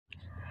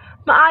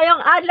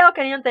Maayong adlaw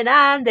kaninyong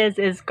tanan. This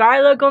is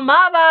Carlo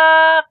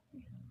Gumabak.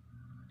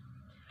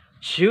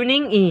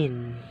 Tuning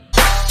in.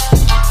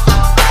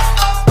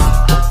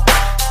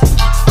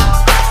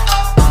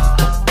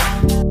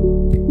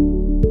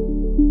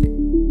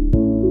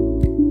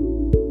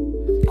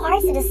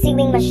 Parts of the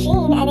sewing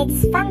machine and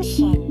its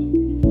function.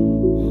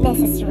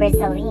 Mrs.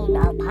 Rizzaline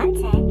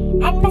Alpante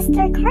and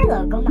Mr.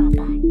 Carlo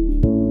Gumabak.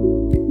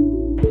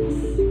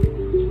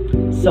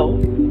 So,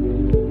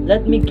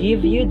 let me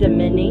give you the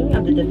meaning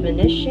of the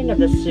definition of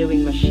the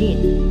sewing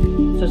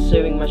machine. So,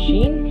 sewing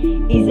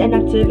machine is an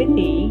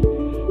activity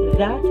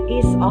that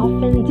is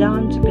often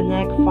done to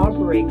connect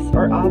fabrics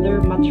or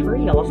other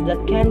materials that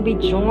can be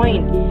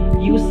joined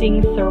using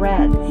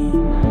threads.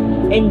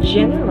 In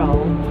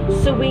general,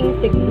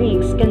 sewing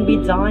techniques can be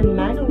done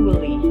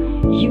manually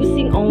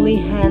using only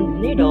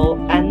hand needle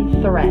and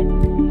thread.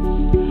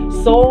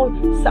 So,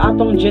 sa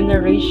atong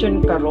generation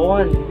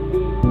karon,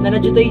 na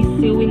nadyo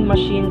sewing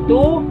machine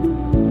to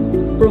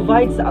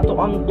provide sa ato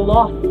ang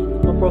cloth,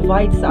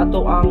 provide sa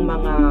ato ang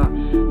mga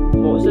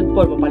usod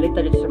po,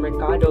 mapalitan dito sa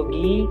merkado,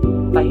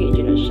 tahi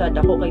dyan na siya,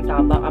 dako kay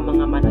tabang ang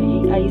mga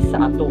manahiay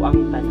sa ato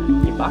ang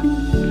tanan, diba?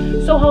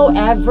 So,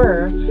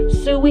 however,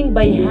 sewing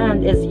by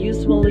hand is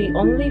usually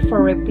only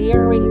for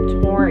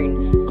repairing torn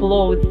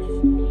clothes,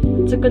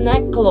 to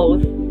connect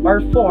clothes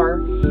or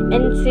for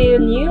into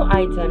new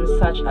items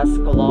such as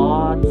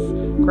cloths,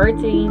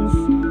 curtains,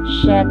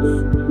 sheets,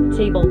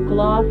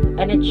 tablecloth,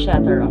 and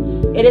etc.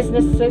 It is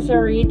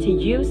necessary to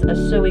use a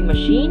sewing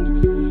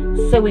machine.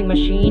 Sewing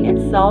machine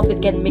itself,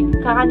 it can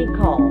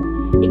mechanical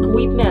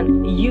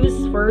equipment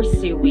used for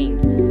sewing.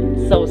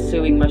 So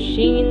sewing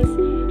machines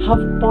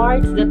have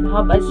parts that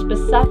have a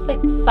specific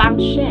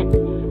function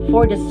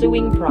for the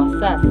sewing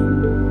process.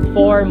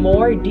 For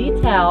more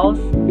details,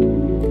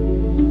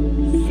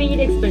 see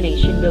the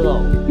explanation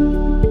below.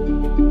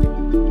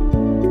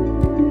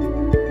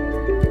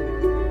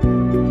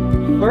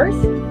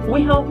 First,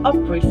 we have a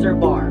presser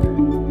bar.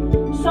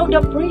 So the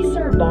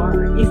presser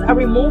bar is a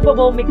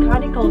removable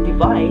mechanical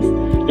device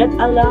that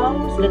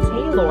allows the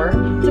tailor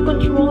to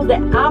control the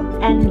up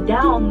and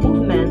down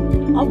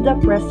movement of the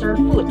presser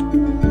foot.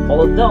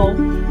 Although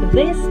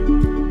this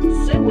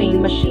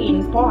sewing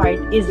machine part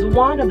is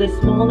one of the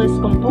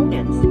smallest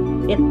components,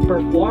 it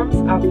performs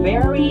a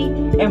very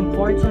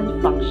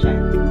important function.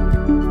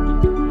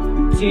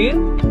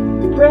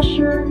 2.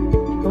 Pressure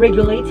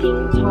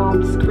regulating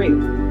thumb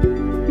screw.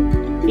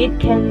 It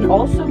can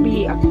also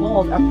be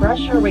called a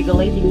pressure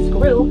regulating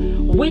screw,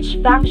 which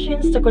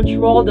functions to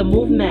control the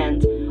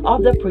movement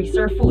of the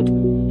presser foot.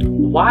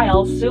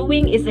 While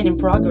sewing is in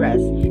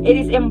progress, it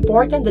is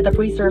important that the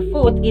presser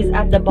foot is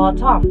at the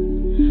bottom.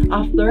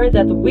 After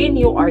that, when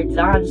you are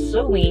done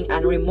sewing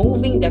and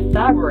removing the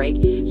fabric,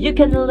 you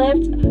can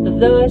lift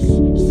those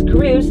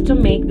screws to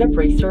make the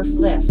presser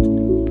lift.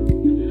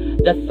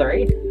 The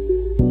third,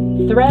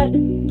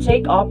 thread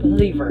take-off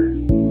lever.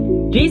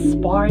 This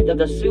part of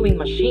the sewing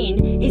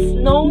machine is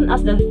known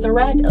as the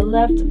thread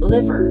lift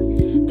lever.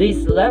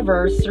 This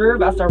lever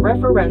serves as a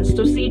reference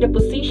to see the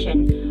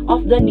position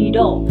of the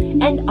needle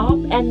and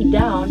up and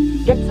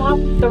down the top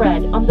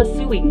thread on the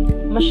sewing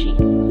machine.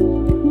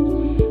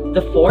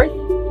 The fourth,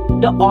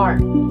 the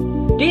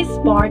arm. This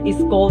part is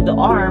called the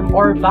arm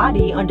or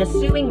body on the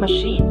sewing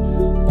machine,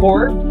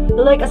 curved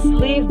like a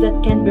sleeve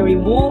that can be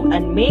removed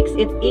and makes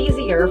it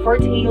easier for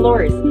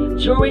tailors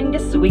during the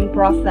sewing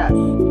process.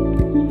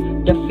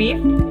 The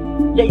fifth,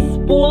 the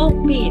spool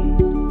pin.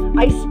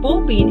 A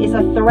spool pin is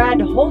a thread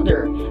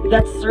holder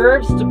that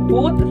serves to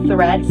put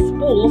thread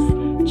spools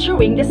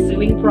during the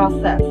sewing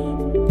process.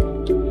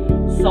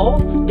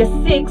 So, the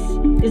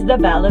sixth is the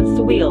balance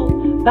wheel.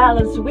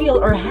 Balance wheel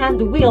or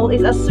hand wheel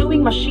is a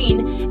sewing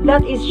machine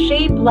that is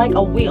shaped like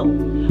a wheel,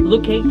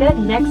 located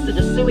next to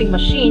the sewing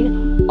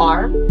machine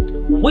arm,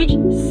 which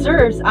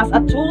serves as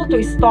a tool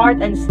to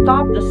start and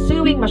stop the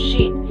sewing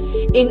machine.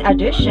 In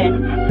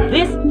addition,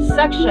 this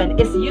section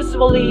is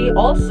usually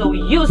also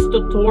used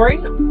to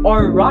turn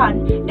or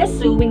run the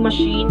sewing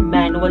machine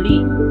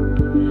manually.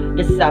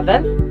 The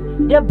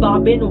seventh, the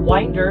bobbin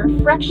winder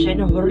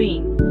friction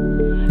ring.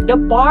 The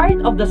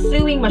part of the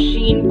sewing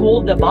machine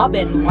called the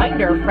bobbin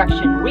winder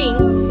friction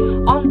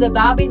ring on the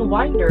bobbin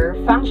winder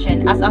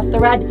function as a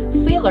thread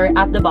filler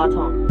at the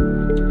bottom.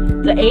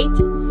 The eighth,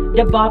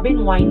 the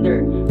bobbin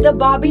winder. The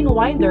bobbin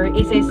winder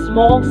is a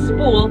small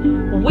spool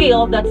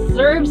wheel that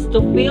serves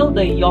to fill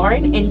the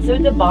yarn into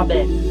the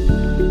bobbin.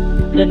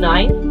 The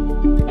ninth,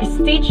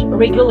 stitch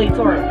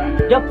regulator.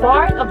 The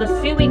part of the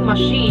sewing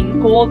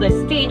machine called the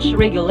stitch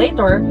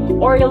regulator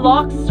or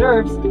lock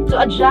serves to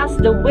adjust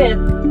the width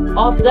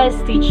of the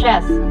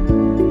stitches.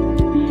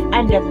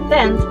 And the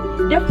 10th,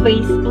 the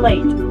face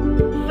plate.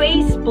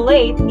 Face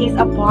plate is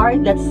a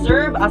part that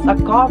serves as a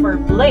cover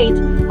plate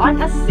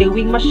on a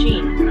sewing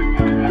machine.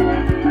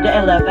 The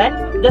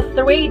 11th, the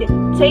thread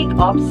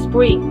take-off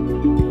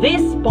spring.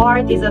 This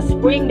part is a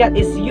spring that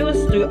is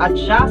used to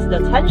adjust the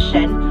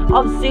tension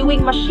of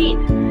sewing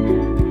machine.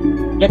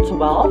 The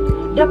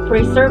 12th, the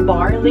presser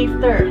bar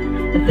lifter.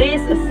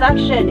 This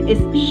section is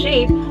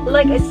shaped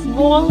like a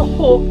small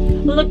hook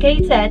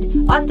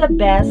located on the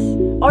base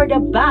or the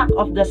back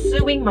of the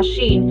sewing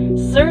machine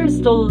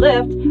serves to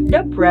lift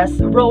the press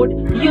rod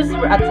used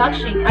for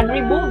attaching and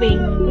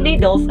removing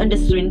needles on the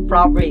sewn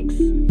fabrics.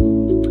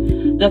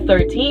 The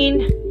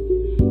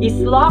 13 is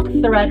lock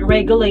thread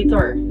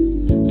regulator.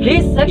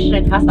 This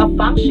section has a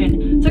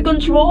function to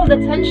control the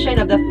tension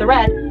of the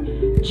thread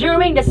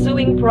during the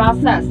sewing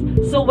process.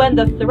 So when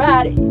the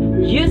thread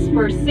used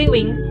for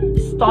sewing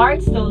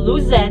starts to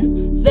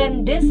loosen,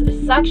 then this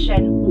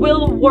section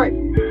will work.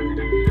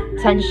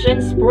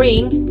 Tension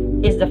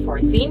spring is the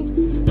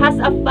 14, has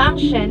a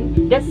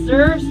function that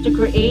serves to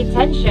create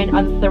tension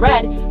on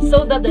thread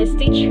so that the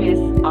stitches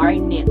are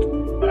knit.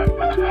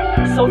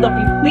 So the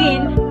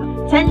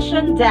 15,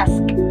 tension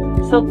desk.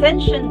 So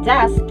tension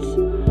desks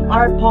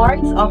are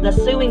parts of the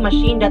sewing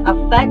machine that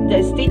affect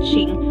the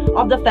stitching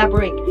of the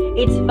fabric.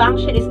 Its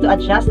function is to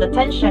adjust the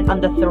tension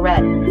on the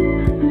thread.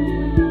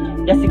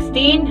 The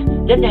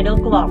 16, the needle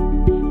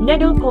clamp.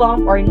 Needle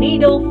clamp or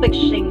needle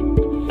fixing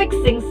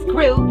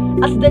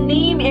screw, as the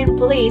name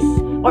implies,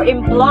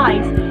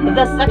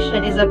 the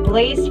section is a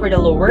place for the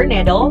lower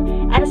needle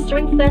and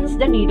strengthens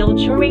the needle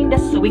during the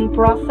sewing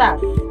process.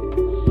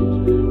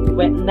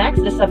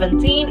 Next, the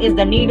 17 is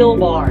the needle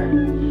bar.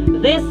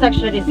 This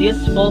section is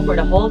useful for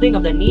the holding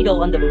of the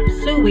needle on the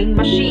sewing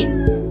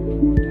machine.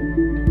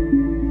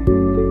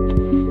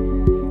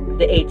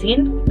 The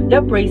 18,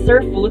 the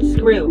presser foot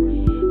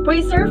screw.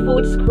 Presser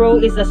foot screw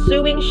is a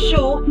sewing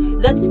shoe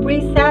that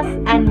presses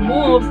and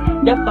moves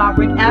the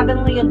fabric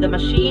evenly on the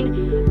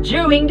machine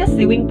during the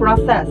sewing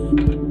process.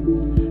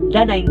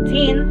 The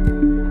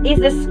 19 is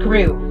a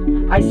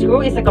screw. A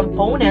screw is a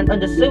component on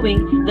the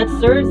sewing that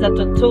serves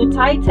to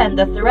tighten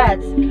the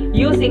threads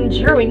using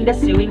during the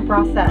sewing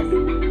process.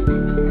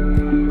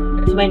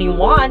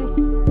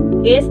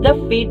 21 is the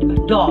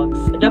feed dogs.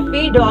 The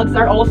feed dogs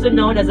are also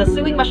known as a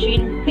sewing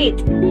machine feet.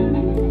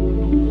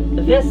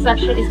 This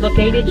section is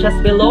located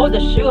just below the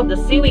shoe of the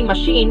sewing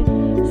machine,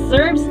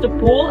 serves to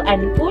pull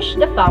and push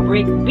the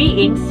fabric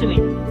being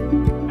sewn.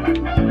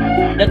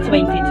 The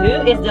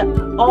 22 is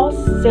the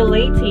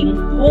oscillating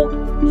hook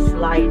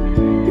slide.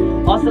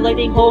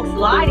 Oscillating hook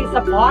slide is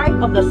a part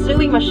of the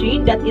sewing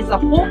machine that is a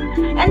hook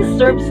and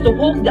serves to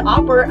hook the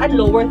upper and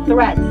lower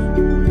threads.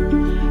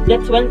 The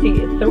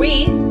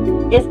 23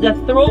 is the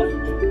throat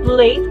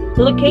plate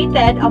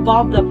located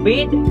above the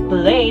bead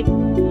plate,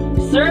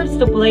 serves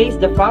to place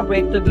the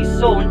fabric to be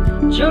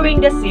sewn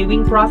during the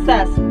sewing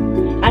process.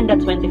 And the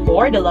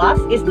 24, the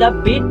last, is the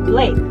bead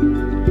plate.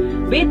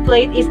 Bead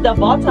plate is the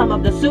bottom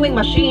of the sewing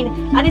machine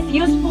and is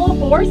useful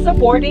for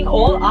supporting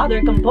all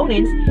other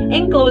components,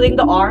 including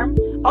the arm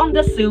on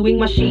the sewing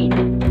machine.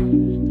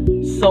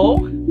 So,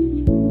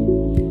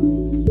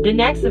 the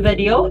next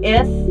video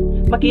is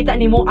makita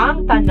nimo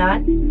ang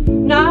tanan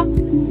na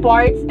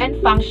parts and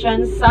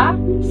functions sa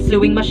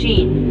sewing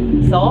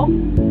machine. So,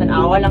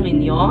 tanawa lang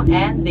ninyo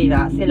and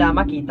dira sila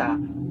makita.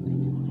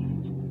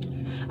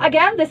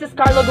 Again, this is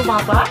Carlo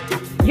Gumapa,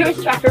 your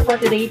instructor for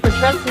today for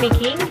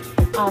dressmaking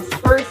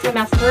first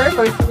semester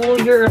for school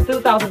year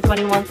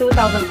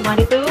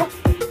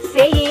 2021-2022,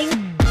 saying